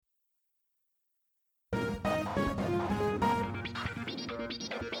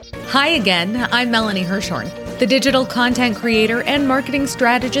Hi again, I'm Melanie Hirschhorn, the digital content creator and marketing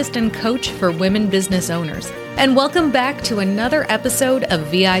strategist and coach for women business owners. And welcome back to another episode of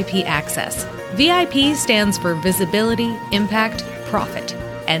VIP Access. VIP stands for Visibility, Impact, Profit.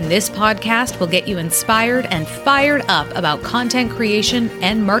 And this podcast will get you inspired and fired up about content creation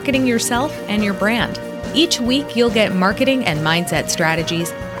and marketing yourself and your brand. Each week, you'll get marketing and mindset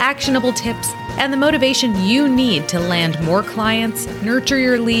strategies, actionable tips, and the motivation you need to land more clients, nurture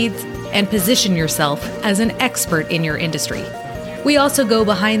your leads, and position yourself as an expert in your industry. We also go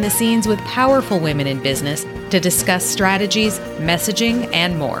behind the scenes with powerful women in business to discuss strategies, messaging,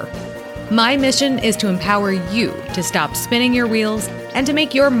 and more. My mission is to empower you to stop spinning your wheels and to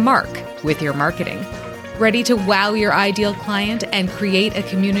make your mark with your marketing. Ready to wow your ideal client and create a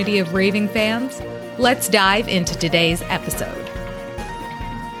community of raving fans? Let's dive into today's episode.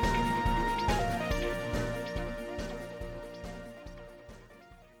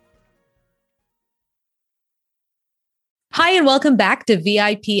 Hi, and welcome back to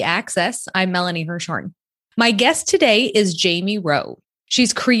VIP Access. I'm Melanie Hirschhorn. My guest today is Jamie Rowe.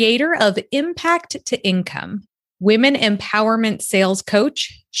 She's creator of Impact to Income, women empowerment sales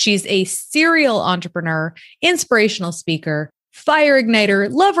coach. She's a serial entrepreneur, inspirational speaker, fire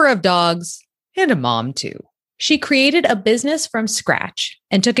igniter, lover of dogs, and a mom too. She created a business from scratch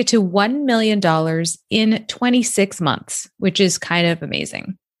and took it to $1 million in 26 months, which is kind of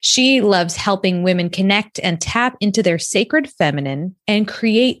amazing. She loves helping women connect and tap into their sacred feminine and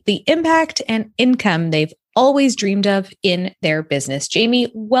create the impact and income they've always dreamed of in their business.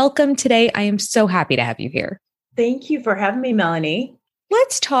 Jamie, welcome today. I am so happy to have you here. Thank you for having me, Melanie.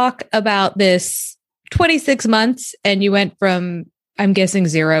 Let's talk about this 26 months and you went from, I'm guessing,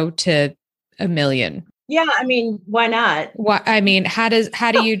 0 to $1 million. Yeah, I mean, why not?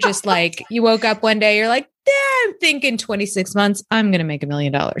 How do you just you woke up one day, you're like, I'm thinking 26 months, I'm going to make $1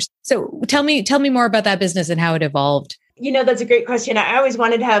 million. So tell me more about that business and how it evolved. You know, that's a great question. I always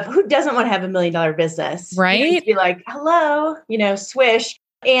wanted to have, who doesn't want to have $1 million business? Right. To be like, hello, swish.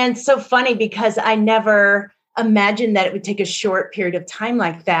 And so funny because I never imagined that it would take a short period of time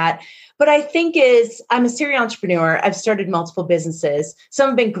like that. But I think I'm a serial entrepreneur. I've started multiple businesses. Some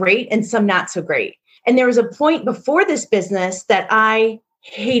have been great and some not so great. And there was a point before this business that I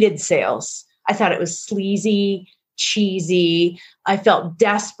hated sales. I thought it was sleazy, cheesy. I felt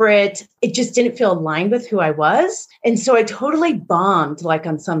desperate. It just didn't feel aligned with who I was. And so I totally bombed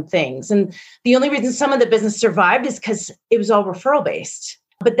on some things. And the only reason some of the business survived is because it was all referral based.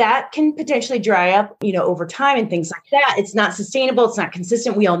 But that can potentially dry up, over time and things like that. It's not sustainable. It's not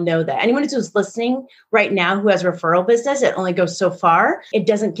consistent. We all know that. Anyone who's listening right now who has a referral business, it only goes so far. It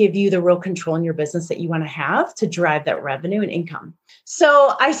doesn't give you the real control in your business that you want to have to drive that revenue and income.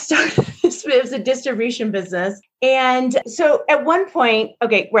 So I started this, it was a distribution business. And so at one point,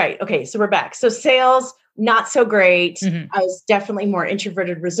 so we're back. So sales, not so great. Mm-hmm. I was definitely more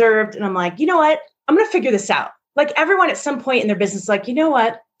introverted, reserved. And I'm like, you know what? I'm going to figure this out. Like everyone at some point in their business, you know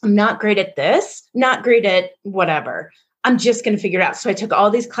what? I'm not great at this, not great at whatever. I'm just going to figure it out. So I took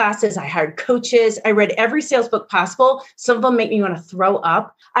all these classes. I hired coaches. I read every sales book possible. Some of them make me want to throw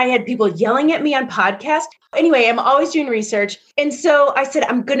up. I had people yelling at me on podcasts. Anyway, I'm always doing research. And so I said,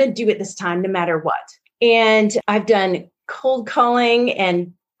 I'm going to do it this time, no matter what. And I've done cold calling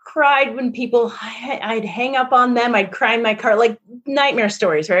and cried when I'd hang up on them. I'd cry in my car, nightmare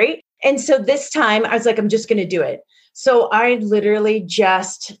stories, right? And so this time I was like, I'm just going to do it. So I literally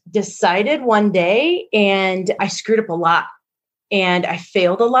just decided one day and I screwed up a lot and I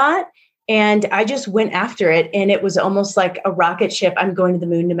failed a lot and I just went after it. And it was almost like a rocket ship. I'm going to the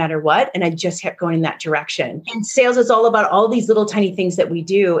moon no matter what. And I just kept going in that direction. And sales is all about all these little tiny things that we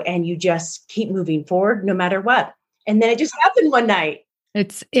do. And you just keep moving forward no matter what. And then it just happened one night.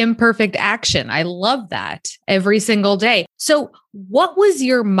 It's imperfect action. I love that every single day. So what was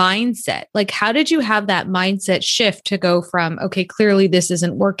your mindset? How did you have that mindset shift to go from, okay, clearly this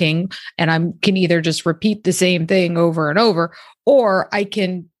isn't working and I can either just repeat the same thing over and over, or I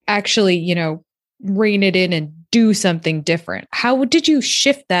can actually, rein it in and do something different. How did you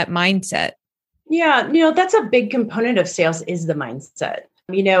shift that mindset? Yeah, that's a big component of sales is the mindset.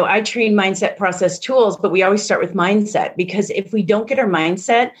 I train mindset process tools, but we always start with mindset because if we don't get our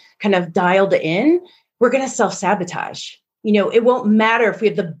mindset kind of dialed in, we're going to self-sabotage. It won't matter if we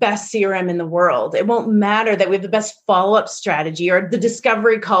have the best CRM in the world. It won't matter that we have the best follow-up strategy or the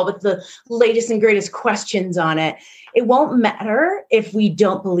discovery call with the latest and greatest questions on it. It won't matter if we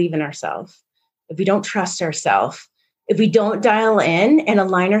don't believe in ourselves, if we don't trust ourselves, if we don't dial in and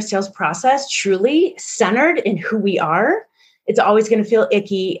align our sales process truly centered in who we are. It's always going to feel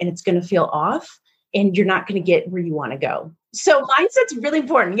icky and it's going to feel off and you're not going to get where you want to go. So mindset's really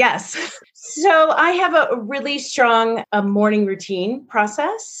important. Yes. So I have a really strong morning routine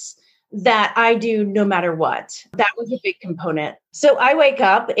process that I do no matter what. That was a big component. So I wake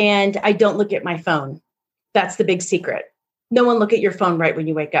up and I don't look at my phone. That's the big secret. No one look at your phone right when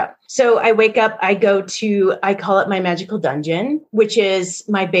you wake up. So I wake up, I call it my magical dungeon, which is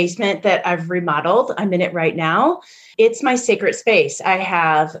my basement that I've remodeled. I'm in it right now. It's my sacred space. I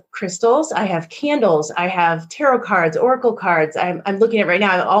have crystals, I have candles, I have tarot cards, oracle cards. I'm looking at right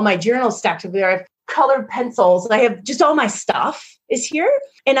now, I have all my journals stacked up there. I have colored pencils. I have just all my stuff is here.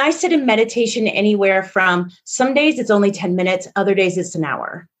 And I sit in meditation anywhere from some days it's only 10 minutes, other days it's an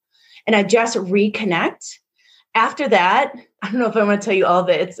hour. And I just reconnect. After that, I don't know if I want to tell you all of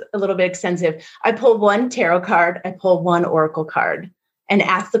it. It's a little bit extensive. I pull one tarot card, I pull one oracle card and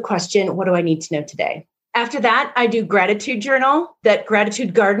ask the question, what do I need to know today? After that, I do gratitude journal, that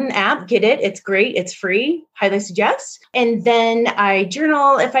Gratitude Garden app. Get it. It's great. It's free. Highly suggest. And then I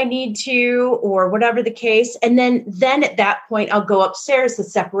journal if I need to, or whatever the case. And then at that point, I'll go upstairs, the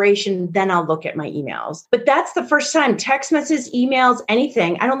separation. Then I'll look at my emails. But that's the first time. Text messages, emails,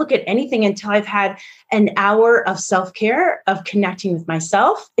 anything. I don't look at anything until I've had an hour of self-care, of connecting with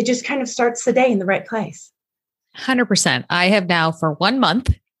myself. It just kind of starts the day in the right place. 100%. I have now for 1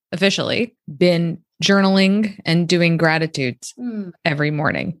 month officially been journaling and doing gratitudes every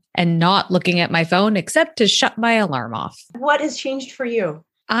morning and not looking at my phone except to shut my alarm off. What has changed for you?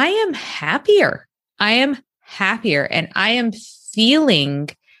 I am happier. And I am feeling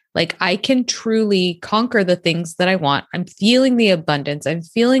like I can truly conquer the things that I want. I'm feeling the abundance. I'm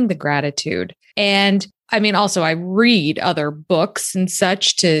feeling the gratitude. And I mean, also I read other books and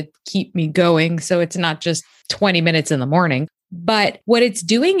such to keep me going. So it's not just 20 minutes in the morning. But what it's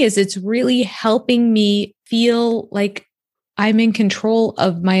doing is it's really helping me feel like I'm in control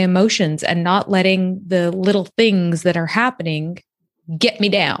of my emotions and not letting the little things that are happening get me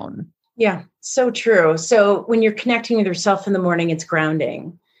down. Yeah, so true. So when you're connecting with yourself in the morning, it's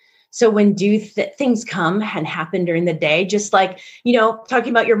grounding. So when things come and happen during the day, just like,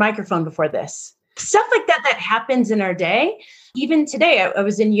 talking about your microphone before this, stuff like that happens in our day. Even today, I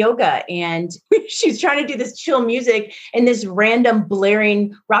was in yoga and she's trying to do this chill music and this random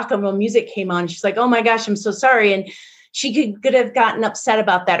blaring rock and roll music came on. She's like, oh my gosh, I'm so sorry. And she could have gotten upset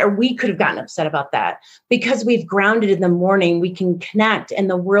about that, or we could have gotten upset about that. Because we've grounded in the morning, we can connect and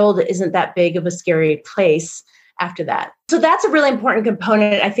the world isn't that big of a scary place after that. So that's a really important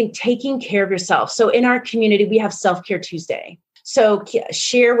component, I think, taking care of yourself. So in our community, we have Self-Care Tuesday. So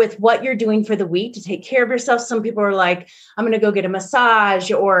share with what you're doing for the week to take care of yourself. Some people are like, I'm going to go get a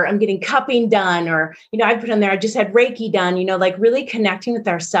massage, or I'm getting cupping done, or, I put on there, I just had Reiki done, like really connecting with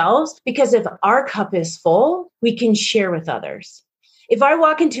ourselves, because if our cup is full, we can share with others. If I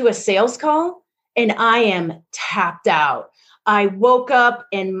walk into a sales call and I am tapped out, I woke up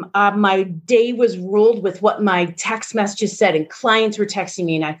and my day was ruled with what my text messages said, and clients were texting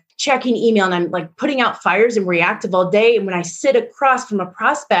me and I'm checking email and I'm like putting out fires and reactive all day. And when I sit across from a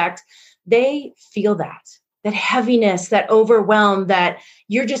prospect, they feel that heaviness, that overwhelm, that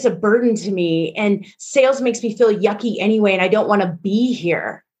you're just a burden to me. And sales makes me feel yucky anyway. And I don't want to be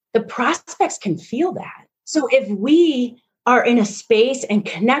here. The prospects can feel that. So if we are in a space and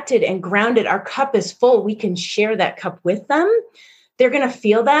connected and grounded, our cup is full, we can share that cup with them. They're going to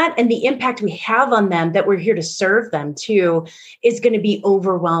feel that. And the impact we have on them, that we're here to serve them too, is going to be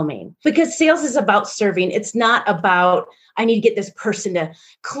overwhelming. Because sales is about serving. It's not about, I need to get this person to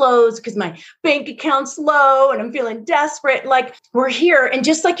close because my bank account's low and I'm feeling desperate. Like, we're here. And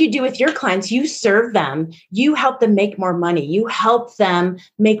just like you do with your clients, you serve them. You help them make more money. You help them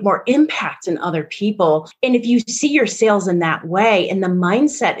make more impact in other people. And if you see your sales in that way and the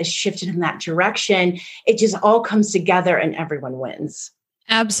mindset is shifted in that direction, it just all comes together and everyone wins.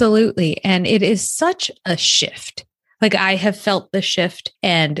 Absolutely. And it is such a shift. Like, I have felt the shift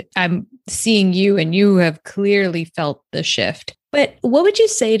and I'm seeing you, and you have clearly felt the shift. But what would you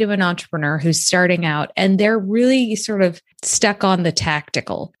say to an entrepreneur who's starting out and they're really sort of stuck on the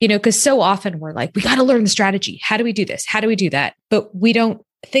tactical, because so often we're like, we got to learn the strategy. How do we do this? How do we do that? But we don't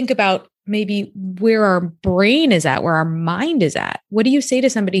think about maybe where our brain is at, where our mind is at. What do you say to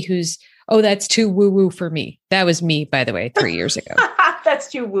somebody who's, oh, that's too woo-woo for me? That was me, by the way, 3 years ago. That's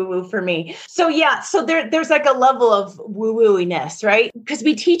too woo-woo for me. So there's like a level of woo-woo-iness, right? Because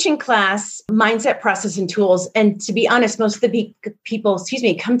we teach in class mindset, process, and tools. And to be honest, most of the people,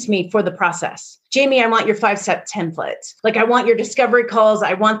 come to me for the process. Jamie, I want your 5-step template. Like I want your discovery calls.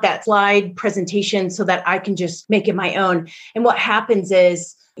 I want that slide presentation so that I can just make it my own. And what happens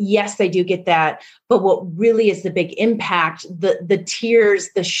is, yes, they do get that. But what really is the big impact, the tiers,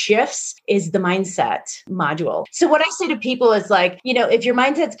 the shifts is the mindset module. So what I say to people is like, if your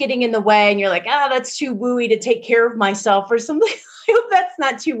mindset's getting in the way and you're like, that's too wooey to take care of myself or something, I hope that's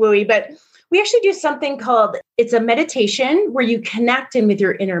not too wooey. But we actually do something called, it's a meditation where you connect in with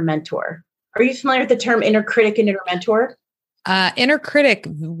your inner mentor. Are you familiar with the term inner critic and inner mentor? Inner critic,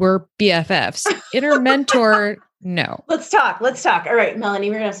 we're BFFs. Inner mentor, no. Let's talk. All right, Melanie,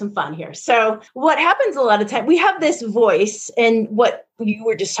 we're going to have some fun here. So what happens a lot of time, we have this voice and what you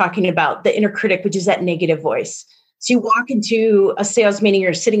were just talking about, the inner critic, which is that negative voice. So you walk into a sales meeting,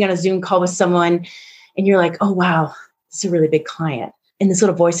 you're sitting on a Zoom call with someone and you're like, oh, wow, this is a really big client. And this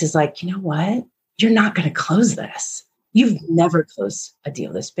little voice is like, you know what? You're not going to close this. You've never closed a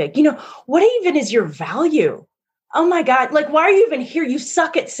deal this big. What even is your value? Oh my God. Like, why are you even here? You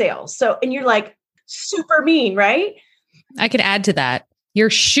suck at sales. And you're like super mean, right? I could add to that. Your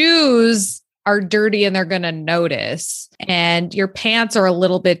shoes are dirty and they're going to notice, and your pants are a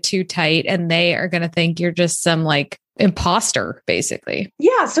little bit too tight and they are going to think you're just some like imposter, basically.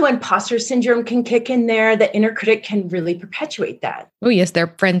 Yeah. So imposter syndrome can kick in there. The inner critic can really perpetuate that. Oh yes.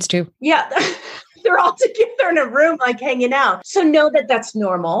 They're friends too. Yeah. They're all together in a room, like hanging out. So know that that's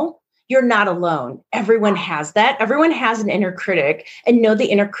normal. You're not alone. Everyone has that. Everyone has an inner critic, and know the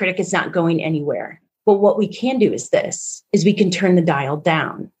inner critic is not going anywhere. But what we can do is we can turn the dial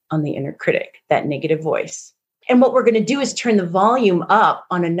down on the inner critic, that negative voice. And what we're going to do is turn the volume up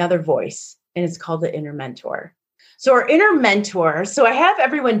on another voice, and it's called the inner mentor. So our inner mentor, so I have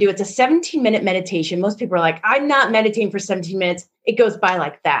everyone do, it's a 17-minute meditation. Most people are like, I'm not meditating for 17 minutes. It goes by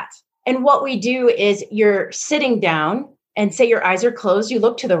like that. And what we do is you're sitting down and say your eyes are closed. You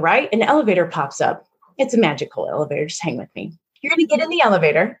look to the right, an elevator pops up. It's a magical elevator. Just hang with me. You're going to get in the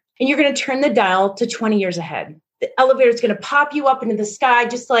elevator and you're going to turn the dial to 20 years ahead. The elevator is going to pop you up into the sky,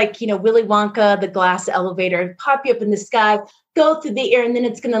 just like, Willy Wonka, the glass elevator, pop you up in the sky, go through the air, and then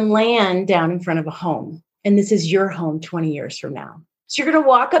it's going to land down in front of a home. And this is your home 20 years from now. So you're going to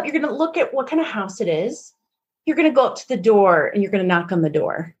walk up, you're going to look at what kind of house it is. You're going to go up to the door and you're going to knock on the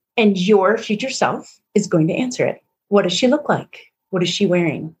door. And your future self is going to answer it. What does she look like? What is she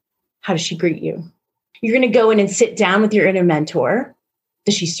wearing? How does she greet you? You're going to go in and sit down with your inner mentor.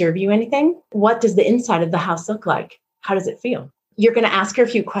 Does she serve you anything? What does the inside of the house look like? How does it feel? You're going to ask her a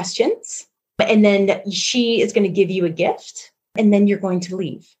few questions, and then she is going to give you a gift, and then you're going to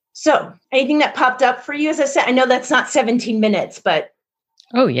leave. So anything that popped up for you, as I said, I know that's not 17 minutes, but.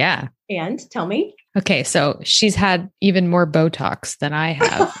 Oh, yeah. And tell me. Okay, so she's had even more Botox than I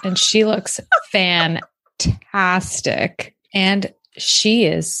have, and she looks fantastic. And she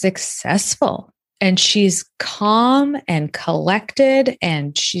is successful, and she's calm and collected,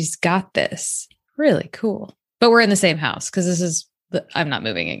 and she's got this. Really cool. But we're in the same house because I'm not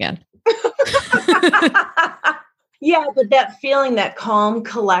moving again. Yeah, but that feeling, that calm,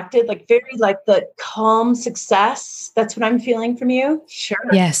 collected, like very like the calm success, that's what I'm feeling from you. Sure.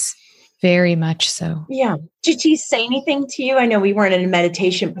 Yes. Very much so. Yeah. Did she say anything to you? I know we weren't in a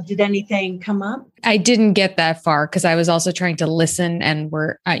meditation, but did anything come up? I didn't get that far because I was also trying to listen, and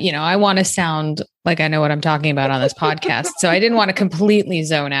I want to sound like I know what I'm talking about on this podcast. So I didn't want to completely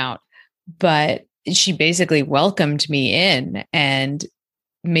zone out, but she basically welcomed me in and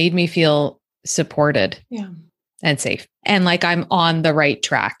made me feel supported and safe and like I'm on the right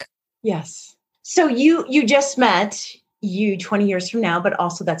track. Yes. So you just met you 20 years from now, but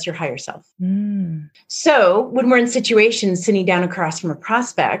also that's your higher self. Mm. So when we're in situations sitting down across from a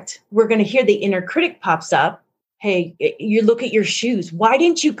prospect, we're going to hear the inner critic pops up. Hey, you look at your shoes. Why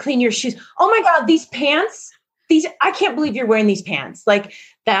didn't you clean your shoes? Oh my God, these pants, I can't believe you're wearing these pants. Like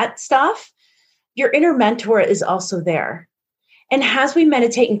that stuff. Your inner mentor is also there. And as we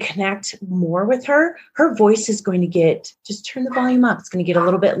meditate and connect more with her voice is going to just turn the volume up. It's going to get a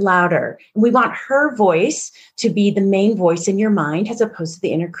little bit louder. And we want her voice to be the main voice in your mind as opposed to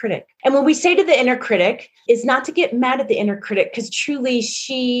the inner critic. And when we say to the inner critic is not to get mad at the inner critic, because truly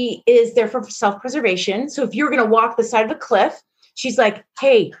she is there for self-preservation. So if you're going to walk the side of a cliff, she's like,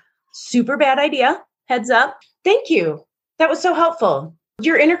 hey, super bad idea. Heads up. Thank you. That was so helpful.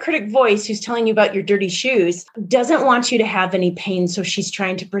 Your inner critic voice who's telling you about your dirty shoes doesn't want you to have any pain. So she's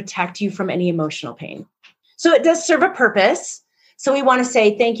trying to protect you from any emotional pain. So it does serve a purpose. So we want to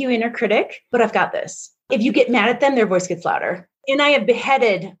say, thank you, inner critic, but I've got this. If you get mad at them, their voice gets louder. And I have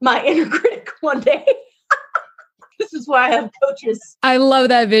beheaded my inner critic one day. This is why I have coaches. I love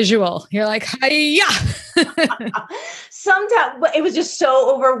that visual. You're like, hiya. Sometimes it was just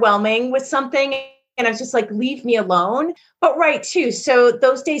so overwhelming with something. And I was just like, leave me alone. But right too. So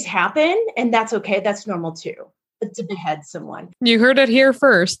those days happen and that's okay. That's normal too. To behead someone. You heard it here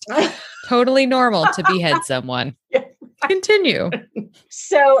first. Totally normal to behead someone. Continue.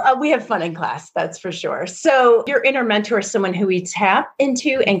 So we have fun in class, that's for sure. So your inner mentor is someone who we tap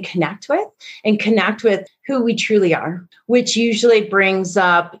into and connect with who we truly are, which usually brings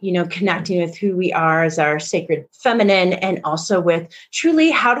up, connecting with who we are as our sacred feminine, and also with truly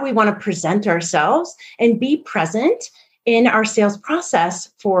how do we want to present ourselves and be present in our sales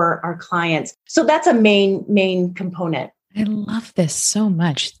process for our clients. So that's a main component. I love this so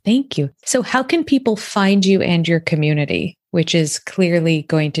much. Thank you. So how can people find you and your community, which is clearly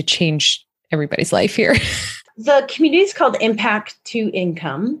going to change everybody's life here? The community is called Impact to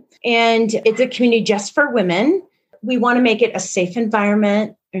Income, and it's a community just for women. We want to make it a safe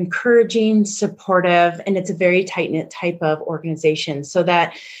environment, encouraging, supportive, and it's a very tight-knit type of organization so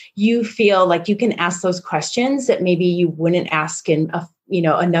that you feel like you can ask those questions that maybe you wouldn't ask in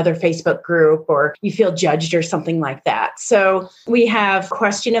another Facebook group, or you feel judged or something like that. So we have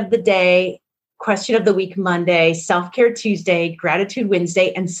question of the day, question of the week Monday, self-care Tuesday, gratitude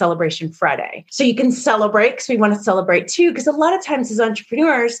Wednesday, and celebration Friday. So you can celebrate because we want to celebrate too, because a lot of times as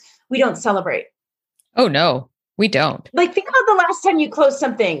entrepreneurs, we don't celebrate. Oh, no. We don't. Like, think about the last time you closed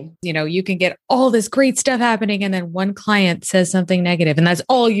something. You can get all this great stuff happening and then one client says something negative and that's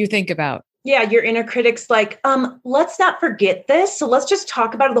all you think about. Yeah, your inner critic's like, let's not forget this. So let's just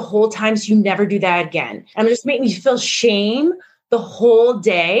talk about it the whole time so you never do that again. And just make me feel shame the whole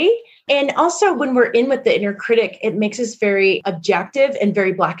day. And also when we're in with the inner critic, it makes us very objective and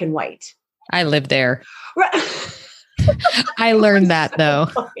very black and white. I live there. Right. I learned that though.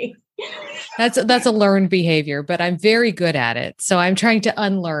 Funny. That's a learned behavior, but I'm very good at it. So I'm trying to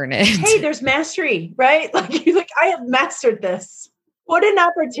unlearn it. Hey, there's mastery, right? Like I have mastered this. What an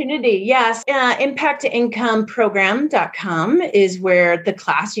opportunity. Yes. ImpactToIncomeProgram.com is where the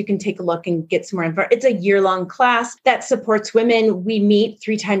class, you can take a look and get some more info. It's a year-long class that supports women. We meet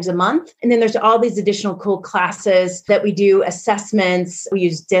 3 times a month. And then there's all these additional cool classes that we do, assessments. We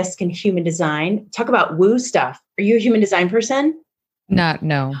use DISC and human design. Talk about woo stuff. Are you a human design person? No.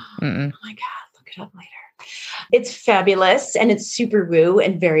 Mm-mm. Oh my God, look it up later. It's fabulous and it's super woo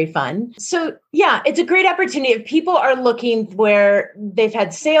and very fun. So yeah, it's a great opportunity. If people are looking where they've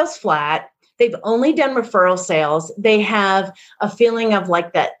had sales flat, they've only done referral sales, they have a feeling of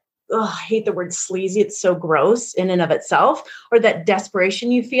like that, I hate the word sleazy, it's so gross in and of itself, or that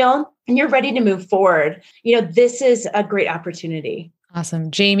desperation you feel, and you're ready to move forward. This is a great opportunity.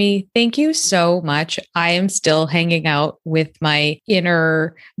 Awesome. Jamie, thank you so much. I am still hanging out with my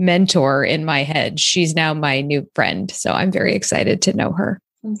inner mentor in my head. She's now my new friend. So I'm very excited to know her.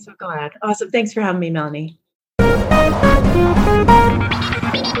 I'm so glad. Awesome. Thanks for having me, Melanie.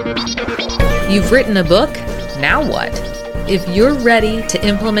 You've written a book. Now what? If you're ready to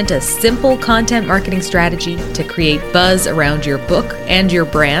implement a simple content marketing strategy to create buzz around your book and your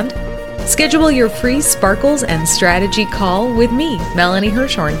brand, schedule your free Sparkles and Strategy call with me, Melanie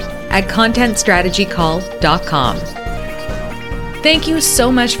Hirschhorn, at contentstrategycall.com. Thank you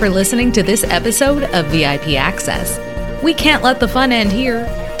so much for listening to this episode of VIP Access. We can't let the fun end here.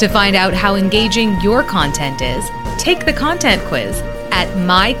 To find out how engaging your content is, take the content quiz at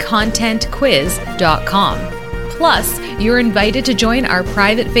mycontentquiz.com. Plus, you're invited to join our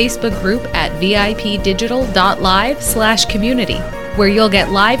private Facebook group at vipdigital.live/community, where you'll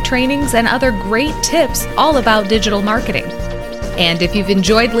get live trainings and other great tips all about digital marketing. And if you've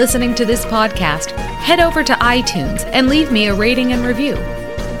enjoyed listening to this podcast, head over to iTunes and leave me a rating and review.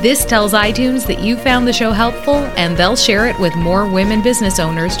 This tells iTunes that you found the show helpful, and they'll share it with more women business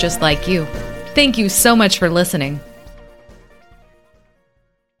owners just like you. Thank you so much for listening.